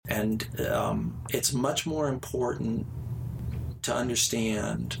And it's much more important to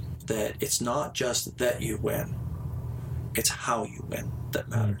understand that it's not just that you win, it's how you win that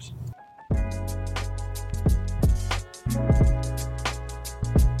matters.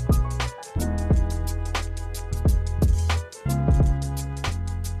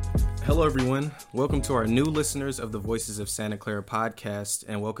 Hello, everyone. Welcome to our new listeners of the Voices of Santa Clara podcast,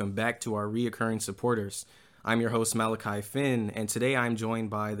 and welcome back to our reoccurring supporters. I'm your host, Malachi Finn, and today I'm joined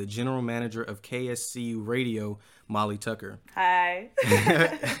by the general manager of KSCU Radio, Molly Tucker. Hi.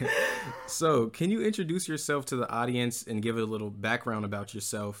 So, can you introduce yourself to the audience and give a little background about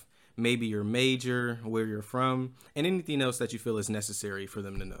yourself, maybe your major, where you're from, and anything else that you feel is necessary for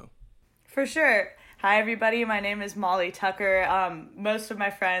them to know? For sure. Hi, everybody. My name is Molly Tucker. Most of my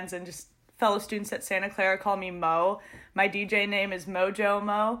friends and just fellow students at Santa Clara call me Mo. My DJ name is Mojo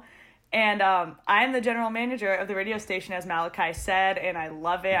Mo. And I'm the general manager of the radio station, as Malachi said, and I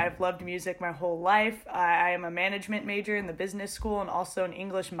love it. I've loved music my whole life. I am a management major in the business school and also an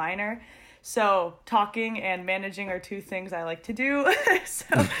English minor. So talking and managing are two things I like to do.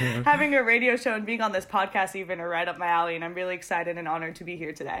 So having a radio show and being on this podcast even are right up my alley, and I'm really excited and honored to be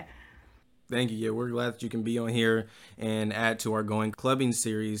here today. Thank you. Yeah, we're glad that you can be on here and add to our Going Clubbing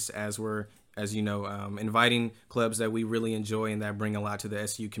series as you know, inviting clubs that we really enjoy and that bring a lot to the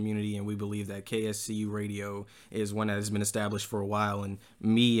SU community. And we believe that KSCU Radio is one that has been established for a while. And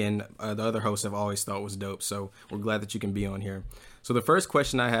me and the other hosts have always thought was dope. So we're glad that you can be on here. So the first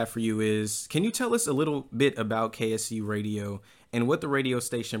question I have for you is, can you tell us a little bit about KSCU Radio and what the radio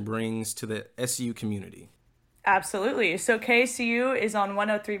station brings to the SU community? Absolutely. So KSCU is on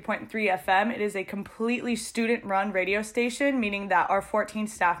 103.3 FM. It is a completely student-run radio station, meaning that our 14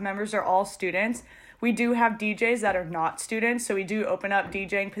 staff members are all students. We do have DJs that are not students, so we do open up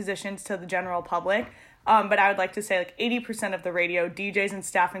DJing positions to the general public. But I would like to say like 80% of the radio, DJs and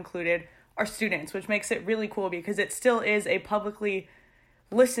staff included, are students, which makes it really cool because it still is a publicly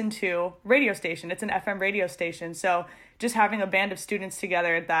listened to radio station. It's an FM radio station. So just having a band of students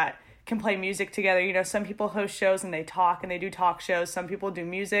together that can play music together. You know, some people host shows and they talk and they do talk shows. Some people do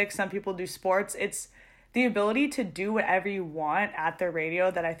music. Some people do sports. It's the ability to do whatever you want at the radio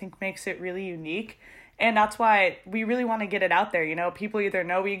that I think makes it really unique. And that's why we really want to get it out there. You know, people either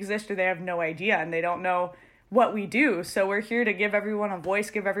know we exist or they have no idea and they don't know what we do. So we're here to give everyone a voice,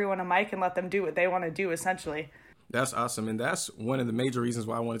 give everyone a mic, and let them do what they want to do, essentially. That's awesome. And that's one of the major reasons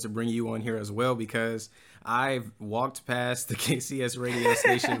why I wanted to bring you on here as well, because I've walked past the KCS radio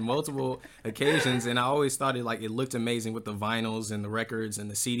station multiple occasions, and I always thought it looked amazing with the vinyls and the records and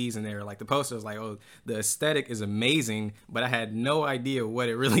the CDs in there. Like the poster was like, oh, the aesthetic is amazing, but I had no idea what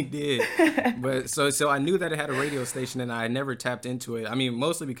it really did. But so I knew that it had a radio station, and I never tapped into it. I mean,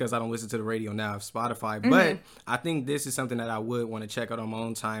 mostly because I don't listen to the radio now, Spotify. But I think this is something that I would want to check out on my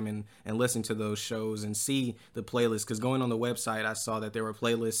own time and listen to those shows and see the playlists. Because going on the website, I saw that there were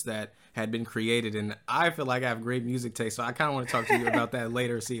playlists that had been created, and I feel like I have great music taste, so I kind of want to talk to you about that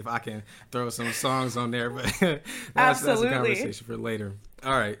later, see if I can throw some songs on there, but that's a conversation for later.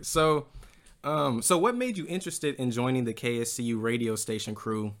 All right, so what made you interested in joining the KSCU radio station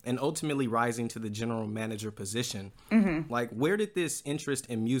crew and ultimately rising to the general manager position? Like, where did this interest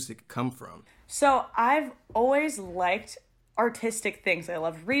in music come from? So I've always liked artistic things. I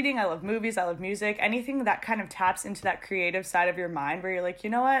love reading, I love movies, I love music, anything that kind of taps into that creative side of your mind where you're like, you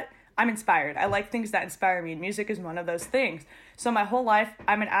know what? I'm inspired. I like things that inspire me, and music is one of those things. So my whole life,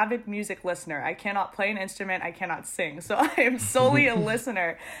 I'm an avid music listener. I cannot play an instrument. I cannot sing. So I am solely a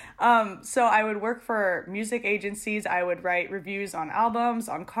listener. So I would work for music agencies. I would write reviews on albums,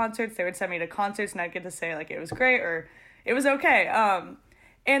 on concerts. They would send me to concerts, and I'd get to say, like, it was great or it was okay.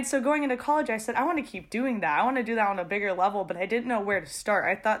 And so going into college, I said, I want to keep doing that. I want to do that on a bigger level, but I didn't know where to start.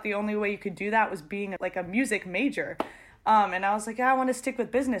 I thought the only way you could do that was being like a music major. And I was like, I want to stick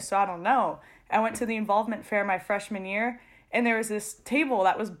with business, so I don't know. I went to the involvement fair my freshman year, and there was this table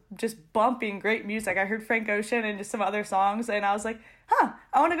that was just bumping great music. I heard Frank Ocean and just some other songs, and I was like,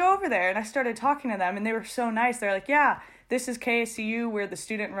 I want to go over there. And I started talking to them, and they were so nice. They're like, yeah, this is KSCU. We're the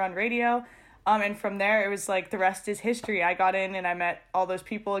student-run radio. And from there, it was like the rest is history. I got in and I met all those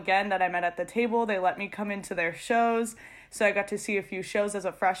people again that I met at the table. They let me come into their shows. So I got to see a few shows as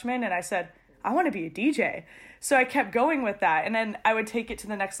a freshman, and I said, I want to be a DJ. So I kept going with that, and then I would take it to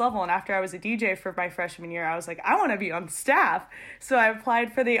the next level. And after I was a DJ for my freshman year, I was like, I want to be on staff. So I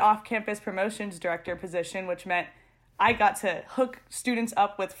applied for the off-campus promotions director position, which meant I got to hook students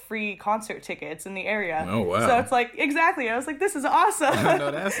up with free concert tickets in the area. Oh, wow. So it's like, exactly. I was like, this is awesome. No,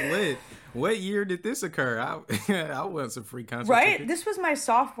 that's lit. What year did this occur? I want some free concert Right? tickets. This was my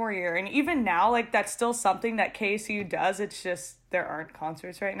sophomore year. And even now, like, that's still something that KSU does. It's just there aren't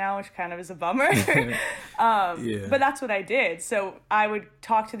concerts right now, which kind of is a bummer. Yeah. But that's what I did. So I would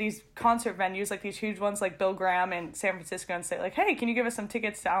talk to these concert venues, like these huge ones like Bill Graham in San Francisco, and say, like, hey, can you give us some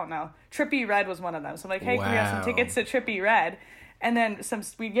tickets to, I don't know, Trippie Redd was one of them. So I'm like, hey, can we have some Wow. tickets to Trippie Redd? And then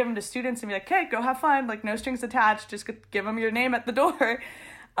we'd give them to students and be like, hey, go have fun. Like, no strings attached. Just give them your name at the door.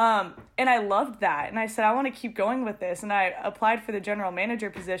 And I loved that. And I said, I want to keep going with this. And I applied for the general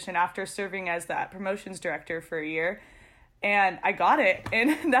manager position after serving as that promotions director for a year. And I got it.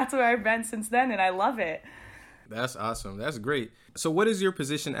 And that's where I've been since then. And I love it. That's awesome. That's great. So what does your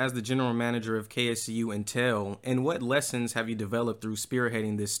position as the general manager of KSU entail? And what lessons have you developed through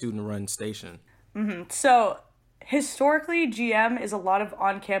spearheading this student-run station? So historically, GM is a lot of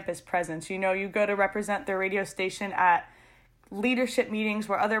on-campus presence. You know, you go to represent the radio station at leadership meetings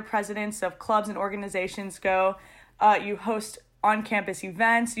where other presidents of clubs and organizations go. You host on-campus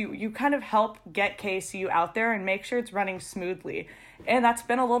events. You kind of help get KSU out there and make sure it's running smoothly. And that's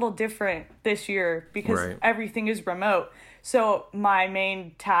been a little different this year because Right. everything is remote. So my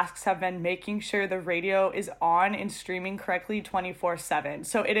main tasks have been making sure the radio is on and streaming correctly 24/7.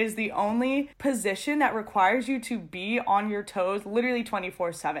 So it is the only position that requires you to be on your toes literally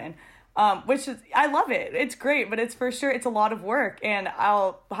 24/7. Which is, I love it. It's great, but it's for sure, it's a lot of work. And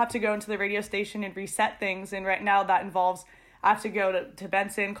I'll have to go into the radio station and reset things. And right now that involves, I have to go to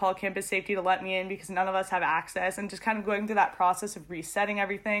Benson, call campus safety to let me in because none of us have access, and just kind of going through that process of resetting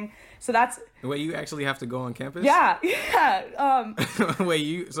everything. So that's, Wait, you actually have to go on campus? yeah.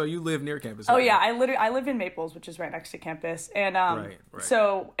 Wait, so you live near campus? Oh right? yeah, I live in Maples, which is right next to campus, and Right.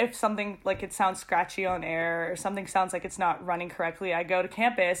 so if something like it sounds scratchy on air or something sounds like it's not running correctly, I go to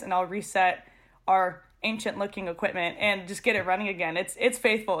campus and I'll reset our ancient looking equipment and just get it running again. It's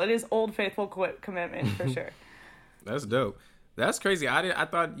faithful. It is old faithful commitment for sure. That's dope. That's crazy. I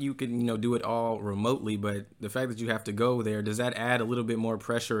thought you could, do it all remotely, but the fact that you have to go there, does that add a little bit more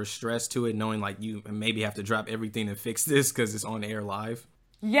pressure or stress to it, knowing like you maybe have to drop everything and fix this because it's on air live?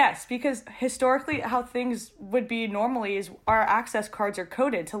 Yes, because historically how things would be normally is our access cards are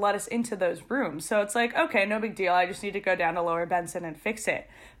coded to let us into those rooms. So it's like, okay, no big deal. I just need to go down to Lower Benson and fix it.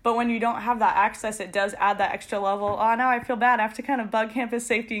 But when you don't have that access, it does add that extra level. Oh, now I feel bad. I have to kind of bug campus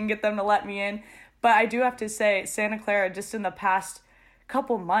safety and get them to let me in. But I do have to say, Santa Clara, just in the past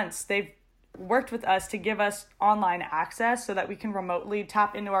couple months, they've worked with us to give us online access so that we can remotely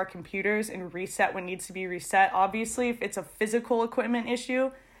tap into our computers and reset when needs to be reset. Obviously, if it's a physical equipment issue,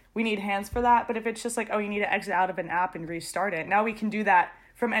 we need hands for that. But if it's just like, oh, you need to exit out of an app and restart it, now we can do that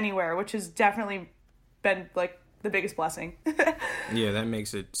from anywhere, which has definitely been like the biggest blessing. Yeah, that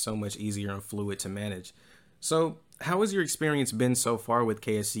makes it so much easier and fluid to manage. So how has your experience been so far with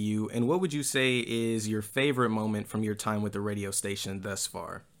KSU, and what would you say is your favorite moment from your time with the radio station thus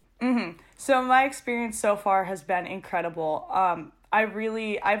far? So my experience so far has been incredible.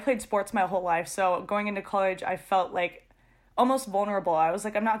 I played sports my whole life. So going into college, I felt like almost vulnerable. I was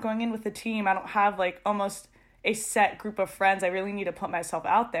like, I'm not going in with a team. I don't have like almost a set group of friends. I really need to put myself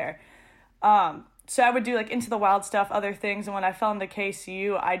out there. So I would do like Into the Wild stuff, other things. And when I fell into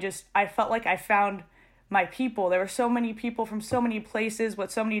KCU, I felt like I found my people. There were so many people from so many places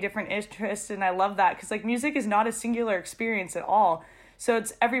with so many different interests. And I love that because like music is not a singular experience at all. So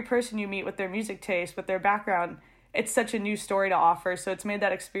it's every person you meet with their music taste, with their background. It's such a new story to offer. So it's made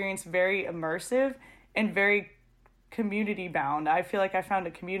that experience very immersive and very community bound. I feel like I found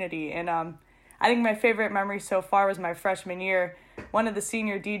a community. And I think my favorite memory so far was my freshman year. One of the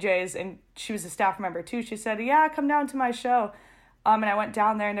senior DJs, and she was a staff member too, she said, yeah, come down to my show. And I went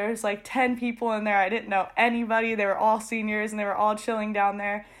down there and there was like 10 people in there. I didn't know anybody. They were all seniors and they were all chilling down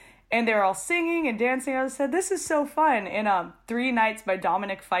there. And they were all singing and dancing. I said, this is so fun. And 3 Nights by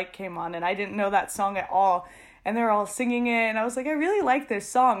Dominic Fike came on, and I didn't know that song at all. And they were all singing it, and I was like, I really like this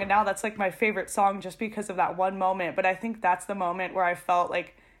song. And now that's like my favorite song just because of that one moment. But I think that's the moment where I felt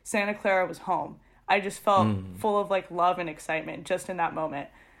like Santa Clara was home. I just felt full of like love and excitement just in that moment.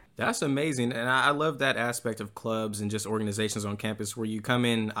 That's amazing. And I love that aspect of clubs and just organizations on campus where you come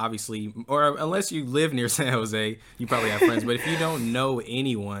in, obviously, or unless you live near San Jose, you probably have friends. But if you don't know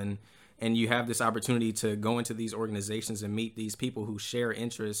anyone and you have this opportunity to go into these organizations and meet these people who share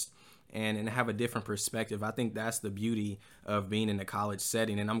interests and have a different perspective. I think that's the beauty of being in a college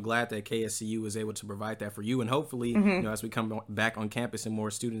setting. And I'm glad that KSCU was able to provide that for you. And hopefully, you know, as we come back on campus and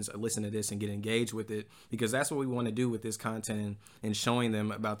more students listen to this and get engaged with it, because that's what we want to do with this content and showing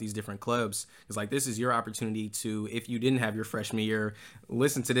them about these different clubs. It's like, this is your opportunity to, if you didn't have your freshman year,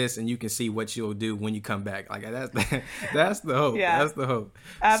 listen to this and you can see what you'll do when you come back. Like that's the hope. Yeah. That's the hope.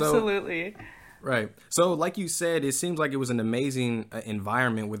 Absolutely. Right. So like you said, it seems like it was an amazing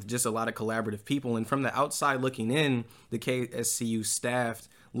environment with just a lot of collaborative people. And from the outside looking in, the KSCU staff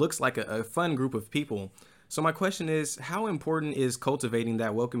looks like a fun group of people. So my question is, how important is cultivating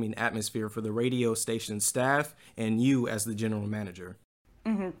that welcoming atmosphere for the radio station staff and you as the general manager?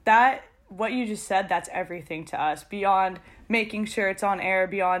 That, what you just said, that's everything to us. Beyond making sure it's on air,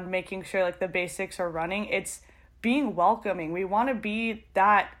 beyond making sure like the basics are running, it's being welcoming. We want to be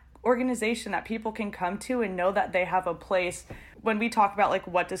that organization that people can come to and know that they have a place. When we talk about like,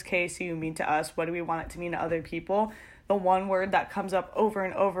 what does KSCU mean to us? What do we want it to mean to other people? The one word that comes up over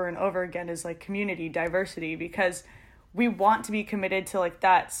and over and over again is like community, diversity, because we want to be committed to like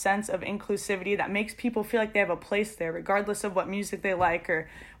that sense of inclusivity that makes people feel like they have a place there, regardless of what music they like or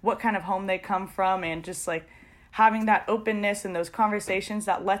what kind of home they come from, and just like having that openness and those conversations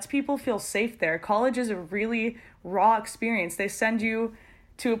that lets people feel safe there. College is a really raw experience. They send you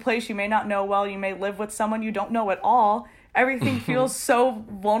to a place you may not know well. You may live with someone you don't know at all. Everything feels so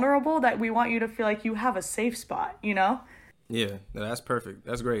vulnerable that we want you to feel like you have a safe spot, you know? Yeah, that's perfect.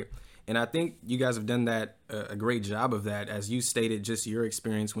 That's great. And I think you guys have done that a great job of that, as you stated, just your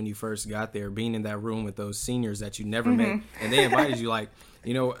experience when you first got there, being in that room with those seniors that you never met, and they invited you. Like,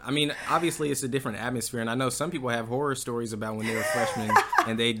 you know, I mean, obviously it's a different atmosphere, and I know some people have horror stories about when they were freshmen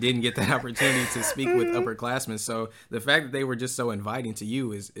and they didn't get that opportunity to speak with upperclassmen. So the fact that they were just so inviting to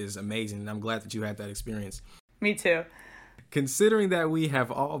you is amazing, and I'm glad that you had that experience. Me too. Considering that we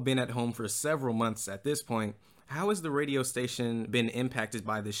have all been at home for several months at this point, how has the radio station been impacted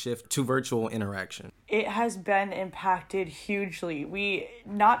by the shift to virtual interaction? It has been impacted hugely. We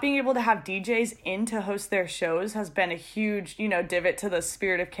not being able to have DJs in to host their shows has been a huge, divot to the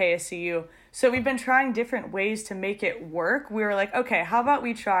spirit of KSCU. So we've been trying different ways to make it work. We were like, okay, how about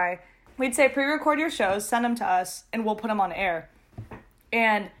we'd say pre-record your shows, send them to us, and we'll put them on air.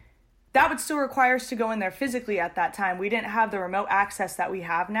 And that would still require us to go in there physically at that time. We didn't have the remote access that we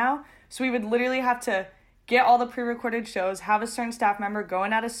have now. So we would literally have to get all the pre-recorded shows, have a certain staff member go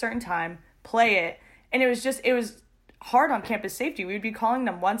in at a certain time, play it. And it was hard on campus safety. We'd be calling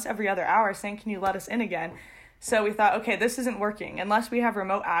them once every other hour saying, can you let us in again? So we thought, okay, this isn't working. Unless we have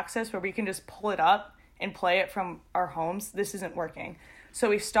remote access where we can just pull it up and play it from our homes, this isn't working. So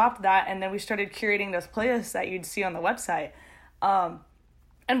we stopped that, and then we started curating those playlists that you'd see on the website.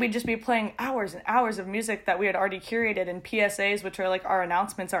 And we'd just be playing hours and hours of music that we had already curated, and PSAs, which are like our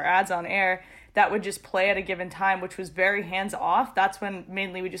announcements, our ads on air, that would just play at a given time, which was very hands-off. That's when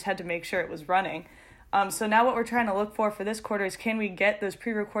mainly we just had to make sure it was running. So now what we're trying to look for this quarter is, can we get those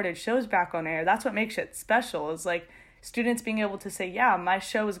pre-recorded shows back on air? That's what makes it special, is like students being able to say, yeah, my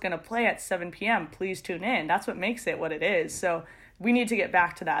show is going to play at 7 p.m. Please tune in. That's what makes it what it is. So we need to get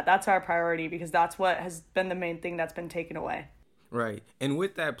back to that. That's our priority, because that's what has been the main thing that's been taken away. Right. And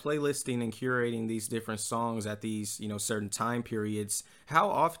with that playlisting and curating these different songs at these, certain time periods, how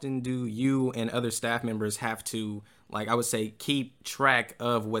often do you and other staff members have to, like, I would say, keep track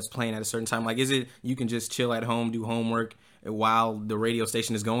of what's playing at a certain time? Like, is it you can just chill at home, do homework while the radio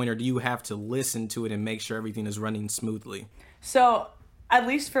station is going, or do you have to listen to it and make sure everything is running smoothly? So at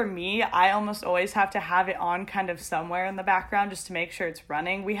least for me, I almost always have to have it on kind of somewhere in the background just to make sure it's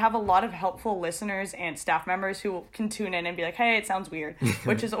running. We have a lot of helpful listeners and staff members who can tune in and be like, hey, it sounds weird,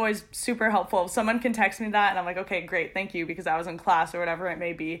 which is always super helpful. Someone can text me that and I'm like, okay, great, thank you, because I was in class or whatever it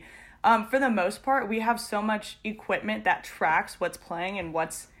may be. For the most part, we have so much equipment that tracks what's playing and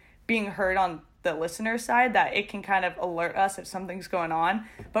what's being heard on the listener side that it can kind of alert us if something's going on.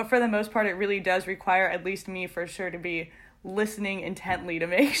 But for the most part, it really does require, at least me for sure, to be listening intently to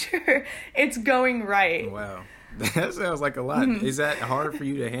make sure it's going right. Wow. That sounds like a lot. Is that hard for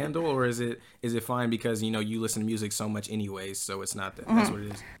you to handle, or is it fine because, you listen to music so much anyways, so it's not that. That's what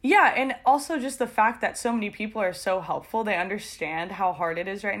it is? Yeah, and also just the fact that so many people are so helpful. They understand how hard it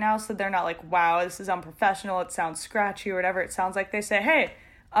is right now, so they're not like, wow, this is unprofessional, it sounds scratchy or whatever it sounds like. They say, hey,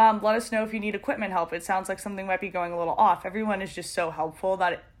 let us know if you need equipment help. It sounds like something might be going a little off. Everyone is just so helpful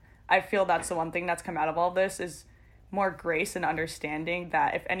that I feel that's the one thing that's come out of all this is more grace and understanding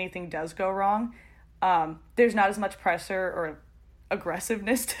that if anything does go wrong, there's not as much pressure or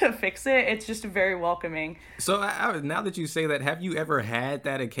aggressiveness to fix it. It's just very welcoming. So now that you say that, have you ever had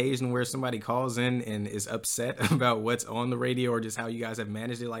that occasion where somebody calls in and is upset about what's on the radio or just how you guys have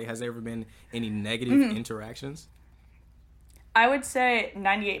managed it? Like, has there ever been any negative interactions? I would say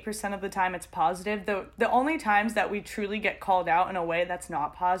 98% of the time it's positive. The only times that we truly get called out in a way that's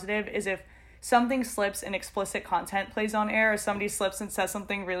not positive is if something slips and explicit content plays on air, or somebody slips and says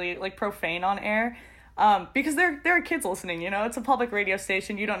something really like profane on air. Because there are kids listening, it's a public radio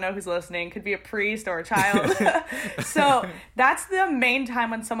station. You don't know who's listening. Could be a priest or a child. So that's the main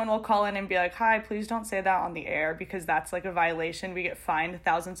time when someone will call in and be like, hi, please don't say that on the air, because that's like a violation. We get fined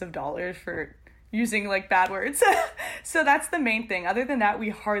thousands of dollars for using like bad words. So that's the main thing. Other than that, we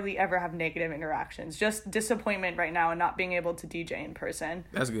hardly ever have negative interactions. Just disappointment right now and not being able to DJ in person.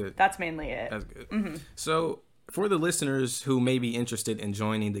 That's good. That's mainly it. That's good. Mm-hmm. So for the listeners who may be interested in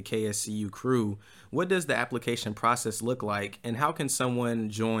joining the KSCU crew, what does the application process look like, and how can someone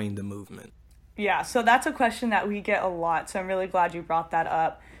join the movement? Yeah, so that's a question that we get a lot, so I'm really glad you brought that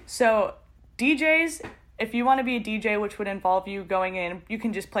up. So DJs, if you want to be a DJ, which would involve you going in, you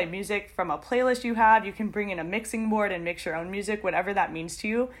can just play music from a playlist you have. You can bring in a mixing board and mix your own music, whatever that means to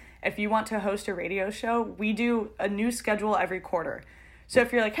you. If you want to host a radio show, we do a new schedule every quarter. So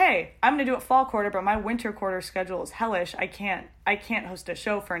if you're like, hey, I'm going to do it fall quarter, but my winter quarter schedule is hellish, I can't host a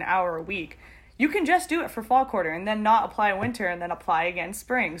show for an hour a week. You can just do it for fall quarter and then not apply winter and then apply again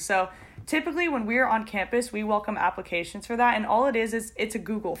spring. So typically when we're on campus, we welcome applications for that. And all it is it's a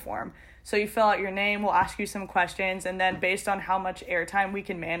Google form. So you fill out your name, we'll ask you some questions, and then based on how much airtime we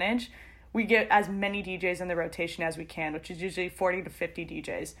can manage, we get as many DJs in the rotation as we can, which is usually 40 to 50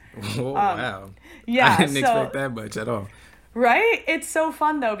 DJs. Oh, wow. Yeah. I didn't expect that much at all. Right? It's so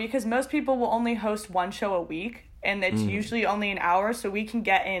fun, though, because most people will only host one show a week, and it's usually only an hour, so we can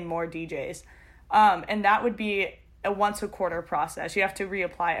get in more DJs. And that would be a once a quarter process. You have to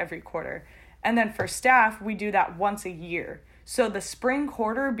reapply every quarter. And then for staff, we do that once a year. So the spring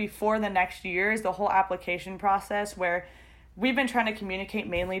quarter before the next year is the whole application process, where we've been trying to communicate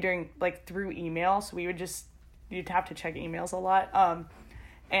mainly through email. So you'd have to check emails a lot,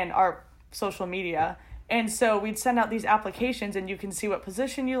 and our social media. And so we'd send out these applications and you can see what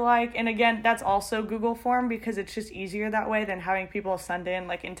position you like. And again, that's also Google form because it's just easier that way than having people send in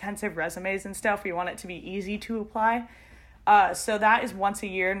like intensive resumes and stuff. We want it to be easy to apply. So that is once a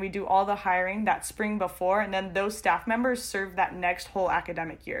year, and we do all the hiring that spring before, and then those staff members serve that next whole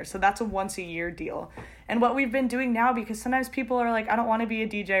academic year. So that's a once a year deal. And what we've been doing now, because sometimes people are like, I don't want to be a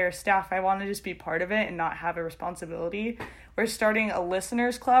DJ or staff, I want to just be part of it and not have a responsibility. We're starting a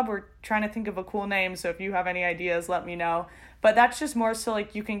listeners club. We're trying to think of a cool name, so if you have any ideas, let me know. But that's just more so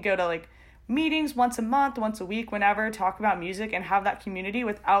like you can go to like meetings once a month, once a week, whenever, talk about music and have that community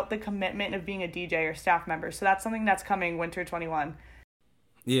without the commitment of being a DJ or staff member. So that's something that's coming winter 21.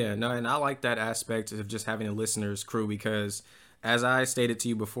 Yeah, no, and I like that aspect of just having a listeners crew because as I stated to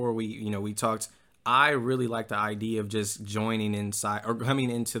you before we talked, I really like the idea of just joining inside or coming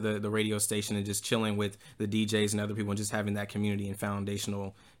into the radio station and just chilling with the DJs and other people and just having that community and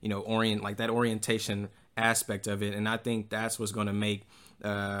foundational, that orientation aspect of it. And I think that's what's going to make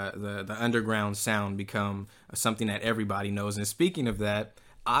the underground sound become something that everybody knows. And speaking of that,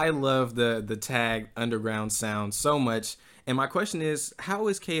 I love the tag underground sound so much. And my question is, how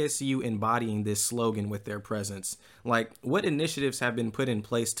is KSCU embodying this slogan with their presence? Like, what initiatives have been put in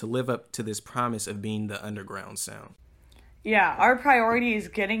place to live up to this promise of being the underground sound? Yeah, our priority is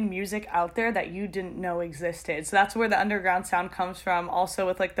getting music out there that you didn't know existed. So that's where the underground sound comes from. Also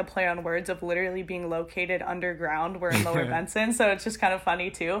with like the play on words of literally being located underground. We're in Lower Benson, so it's just kind of funny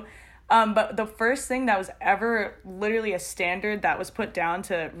too. But the first thing that was ever literally a standard that was put down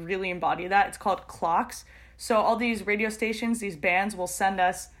to really embody that, it's called clocks. So all these radio stations, these bands will send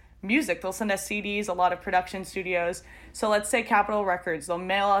us music. They'll send us CDs, a lot of production studios. So let's say Capitol Records, they'll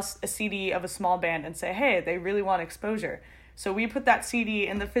mail us a CD of a small band and say, hey, they really want exposure. So we put that CD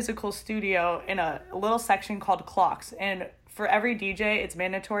in the physical studio in a little section called clocks. And for every DJ, it's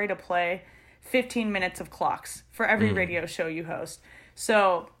mandatory to play 15 minutes of clocks for every radio show you host.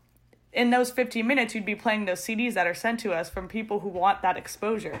 So in those 15 minutes, you'd be playing those CDs that are sent to us from people who want that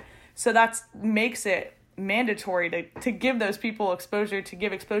exposure. So that makes it mandatory to give those people exposure, to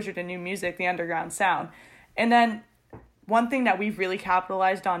give exposure to new music, the underground sound. And then one thing that we've really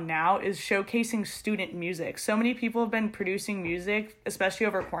capitalized on now is showcasing student music. So many people have been producing music, especially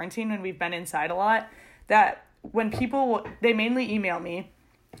over quarantine when we've been inside a lot, that when people, they mainly email me.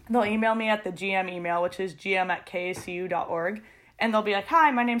 They'll email me at the GM email, which is gm@kscu.org. And they'll be like,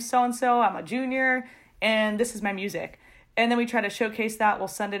 hi, my name's so-and-so, I'm a junior, and this is my music. And then we try to showcase that. We'll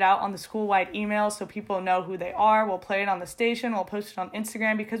send it out on the school-wide email so people know who they are. We'll play it on the station. We'll post it on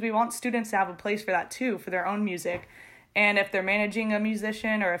Instagram because we want students to have a place for that too, for their own music. And if they're managing a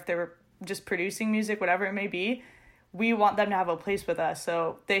musician or if they're just producing music, whatever it may be, we want them to have a place with us.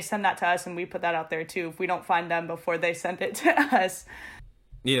 So they send that to us and we put that out there too if we don't find them before they send it to us.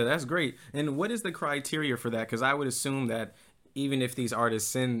 Yeah, that's great. And what is the criteria for that? Because I would assume that even if these artists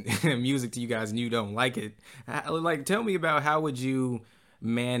send music to you guys and you don't like it, like, tell me about how would you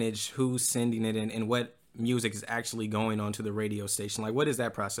manage who's sending it and what music is actually going on to the radio station? Like, what does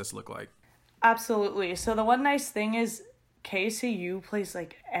that process look like? Absolutely. So the one nice thing is KCU plays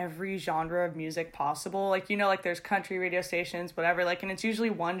like every genre of music possible. Like, you know, like there's country radio stations, whatever, like, and it's usually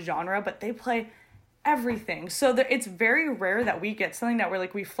one genre, but they play everything. So it's very rare that we get something that we're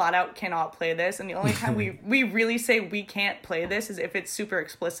like, we flat out cannot play this. And the only time we really say we can't play this is if it's super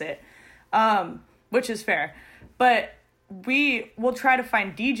explicit, which is fair. But we will try to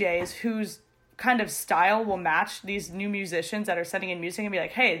find DJs whose kind of style will match these new musicians that are sending in music and be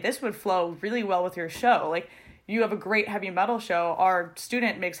like, hey, this would flow really well with your show. Like, you have a great heavy metal show. Our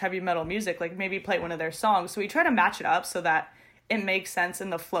student makes heavy metal music. Like, maybe play one of their songs. So we try to match it up so that it makes sense in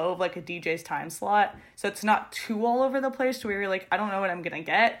the flow of like a DJ's time slot. So it's not too all over the place to where you're like, I don't know what I'm going to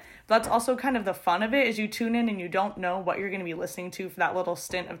get. But that's also kind of the fun of it, is you tune in and you don't know what you're going to be listening to for that little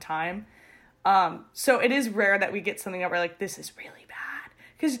stint of time. So it is rare that we get something that we're like, this is really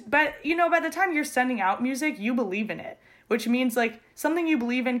bad. But you know, by the time you're sending out music, you believe in it, which means like something you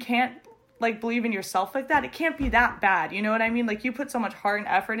believe in can't like believe in yourself like that. It can't be that bad. You know what I mean? Like, you put so much heart and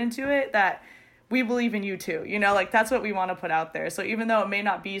effort into it that we believe in you too, you know, like that's what we want to put out there. So even though it may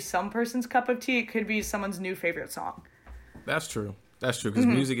not be some person's cup of tea, it could be someone's new favorite song. That's true. That's true, because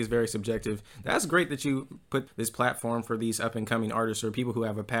music is very subjective. That's great that you put this platform for these up and coming artists or people who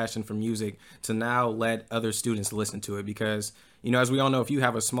have a passion for music to now let other students listen to it. Because, you know, as we all know, if you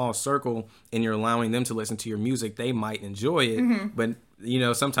have a small circle and you're allowing them to listen to your music, they might enjoy it, but you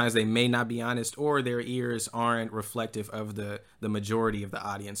know, sometimes they may not be honest, or their ears aren't reflective of the majority of the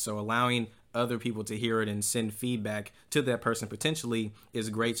audience. So allowing other people to hear it and send feedback to that person potentially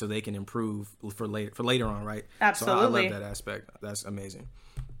is great, so they can improve for later on, right? Absolutely. So I love that aspect. That's amazing.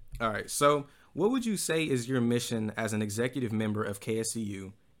 All right. So what would you say is your mission as an executive member of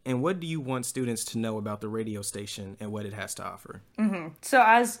KSCU, and what do you want students to know about the radio station and what it has to offer? So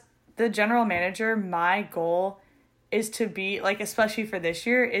as the general manager, my goal is to be, like, especially for this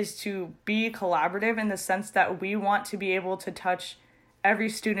year, is to be collaborative in the sense that we want to be able to touch every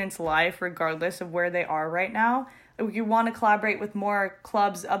student's life regardless of where they are right now. We want to collaborate with more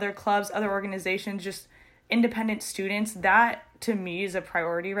clubs, other organizations, just independent students. That to me is a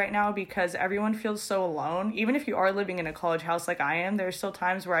priority right now, because everyone feels so alone. Even if you are living in a college house like I am, there's still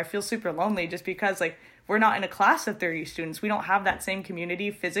times where I feel super lonely just because, like, we're not in a class of 30 students. We don't have that same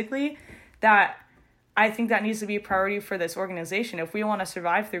community physically. That I think that needs to be a priority for this organization. If we want to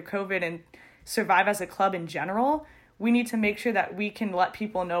survive through COVID and survive as a club in general, we need to make sure that we can let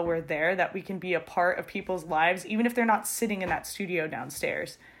people know we're there, that we can be a part of people's lives, even if they're not sitting in that studio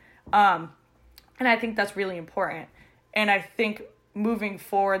downstairs. And I think that's really important. And I think moving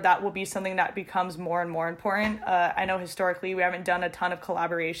forward, that will be something that becomes more and more important. I know historically we haven't done a ton of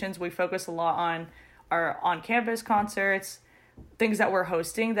collaborations. We focus a lot on our on-campus concerts, things that we're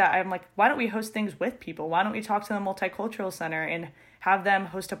hosting, that I'm like, why don't we host things with people? Why don't we talk to the Multicultural Center and have them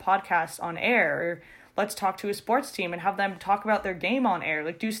host a podcast on air? Or let's talk to a sports team and have them talk about their game on air,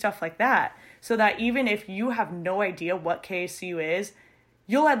 like do stuff like that. So that even if you have no idea what KSCU is,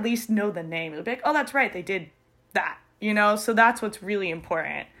 you'll at least know the name. You'll be like, oh, that's right, they did that, you know? So that's what's really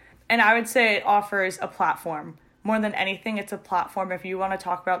important. And I would say it offers a platform. More than anything, it's a platform. If you want to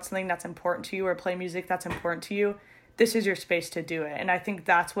talk about something that's important to you or play music that's important to you, this is your space to do it. And I think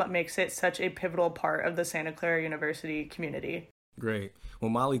that's what makes it such a pivotal part of the Santa Clara University community. Great. Well,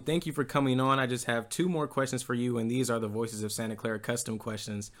 Molly, thank you for coming on. I just have two more questions for you, and these are the Voices of Santa Clara custom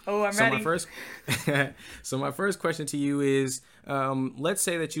questions. Oh, I'm ready. My first question to you is, let's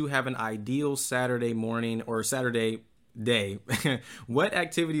say that you have an ideal Saturday morning or Saturday day. What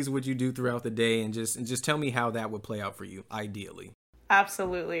activities would you do throughout the day, and just tell me how that would play out for you, ideally?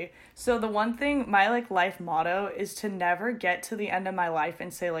 Absolutely. So the one thing, my like life motto is to never get to the end of my life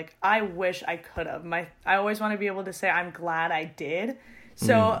and say like, I wish I could have. I always want to be able to say, I'm glad I did.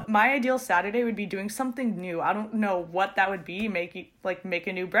 So my ideal Saturday would be doing something new. I don't know what that would be. Make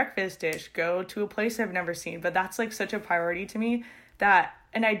a new breakfast dish, go to a place I've never seen. But that's like such a priority to me that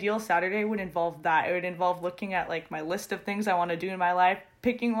an ideal Saturday would involve that. It would involve looking at like my list of things I want to do in my life,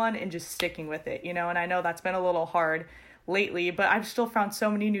 picking one and just sticking with it, you know? And I know that's been a little hard lately, but I've still found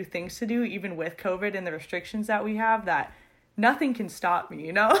so many new things to do, even with COVID and the restrictions that we have, that nothing can stop me,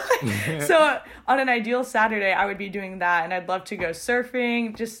 you know? So on an ideal Saturday, I would be doing that, and I'd love to go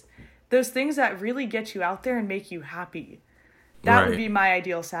surfing, just those things that really get you out there and make you happy. That would be my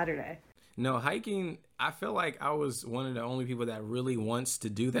ideal Saturday. No, hiking, I feel like I was one of the only people that really wants to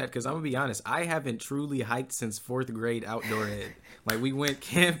do that, because I'm going to be honest, I haven't truly hiked since 4th grade outdoor ed. Like, we went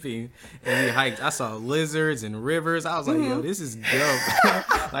camping and we hiked. I saw lizards and rivers. I was like, yo, this is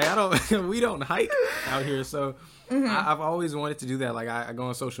dope. Like, we don't hike out here. So I've always wanted to do that. Like, I go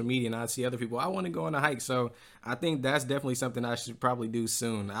on social media and I see other people, I want to go on a hike. So I think that's definitely something I should probably do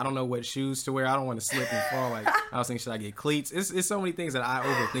soon. I don't know what shoes to wear. I don't want to slip and fall. Like, I was thinking, should I get cleats? It's so many things that I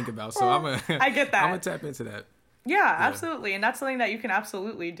overthink about. So I get that. I'm going to tap into that. Yeah, absolutely. And that's something that you can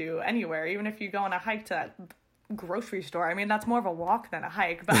absolutely do anywhere, even if you go on a hike to that grocery store. I mean, that's more of a walk than a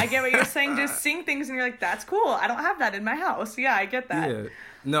hike, but I get what you're saying. Just seeing things and you're like, that's cool. I don't have that in my house. Yeah, I get that. Yeah.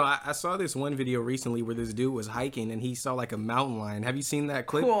 No, I saw this one video recently where this dude was hiking and he saw like a mountain lion. Have you seen that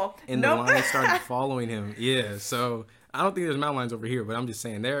clip? Cool. And the lion started following him. Yeah. So I don't think there's mountain lions over here, but I'm just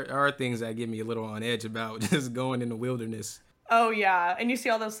saying there are things that get me a little on edge about just going in the wilderness. Oh, yeah. And you see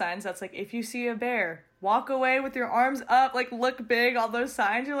all those signs that's like, if you see a bear, walk away with your arms up, like look big, all those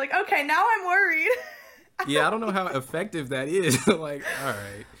signs. You're like, okay, now I'm worried. Yeah, I don't know how effective that is. Like, all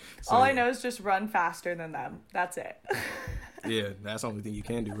right. So, all I know is just run faster than them. That's it. Yeah, that's the only thing you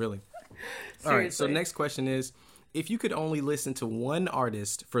can do, really. Seriously. All right, so next question is, if you could only listen to one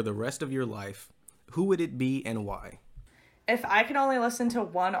artist for the rest of your life, who would it be and why? If I could only listen to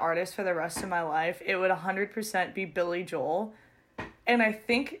one artist for the rest of my life, it would 100% be Billy Joel. And I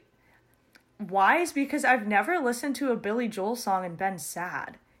think why is because I've never listened to a Billy Joel song and been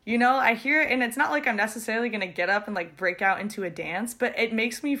sad. You know, I hear it, and it's not like I'm necessarily going to get up and, like, break out into a dance, but it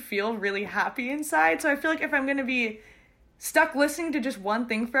makes me feel really happy inside. So I feel like if I'm going to be stuck listening to just one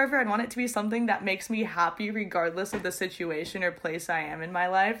thing forever, I'd want it to be something that makes me happy regardless of the situation or place I am in my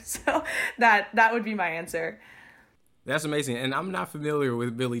life. So that would be my answer. That's amazing. And I'm not familiar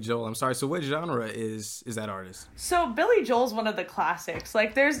with Billy Joel. I'm sorry. So what genre is that artist? So Billy Joel's one of the classics.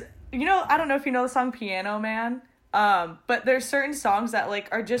 Like, there's, you know, I don't know if you know the song Piano Man. But there's certain songs that like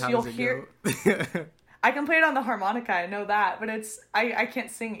are just, you'll hear. I can play it on the harmonica, I know that, but I can't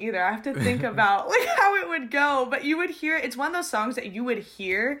sing either. I have to think about like how it would go. But you would hear, it's one of those songs that you would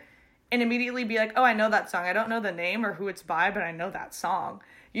hear and immediately be like, oh, I know that song. I don't know the name or who it's by, but I know that song.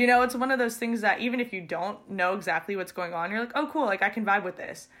 You know, it's one of those things that even if you don't know exactly what's going on, you're like, oh, cool, like I can vibe with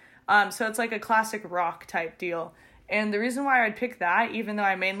this. So it's like a classic rock type deal. And the reason why I'd pick that, even though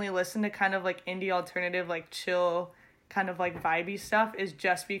I mainly listen to kind of like indie alternative, like chill, kind of like vibey stuff, is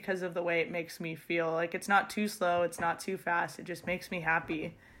just because of the way it makes me feel. Like it's not too slow, it's not too fast, it just makes me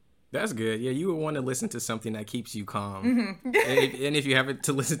happy. That's good. Yeah, you would want to listen to something that keeps you calm. Mm-hmm. and if you have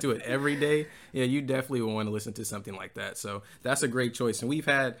to listen to it every day, yeah, you definitely would want to listen to something like that. So that's a great choice. And we've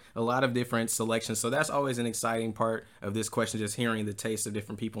had a lot of different selections. So that's always an exciting part of this question, just hearing the taste of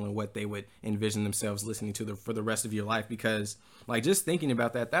different people and what they would envision themselves listening to for the rest of your life. Because like just thinking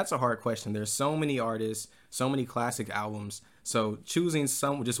about that, that's a hard question. There's so many artists, so many classic albums. So choosing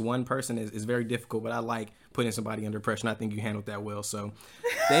just one person is very difficult, but I like putting somebody under pressure, and I think you handled that well. So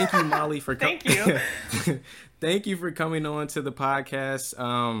thank you, Molly, for Thank you. Thank you for coming on to the podcast.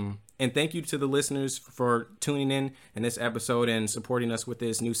 And thank you to the listeners for tuning in this episode and supporting us with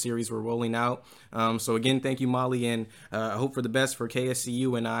this new series we're rolling out. So again, thank you, Molly, and I hope for the best for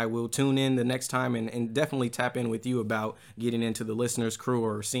KSCU, and I will tune in the next time and definitely tap in with you about getting into the listeners crew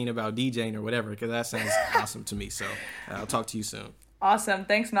or seeing about DJing or whatever, because that sounds awesome to me. So I'll talk to you soon. Awesome.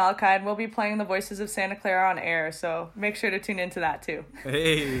 Thanks, Malachi. And we'll be playing the Voices of Santa Clara on air, so make sure to tune into that too.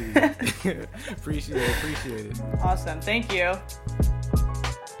 Hey, appreciate it. Awesome. Thank you.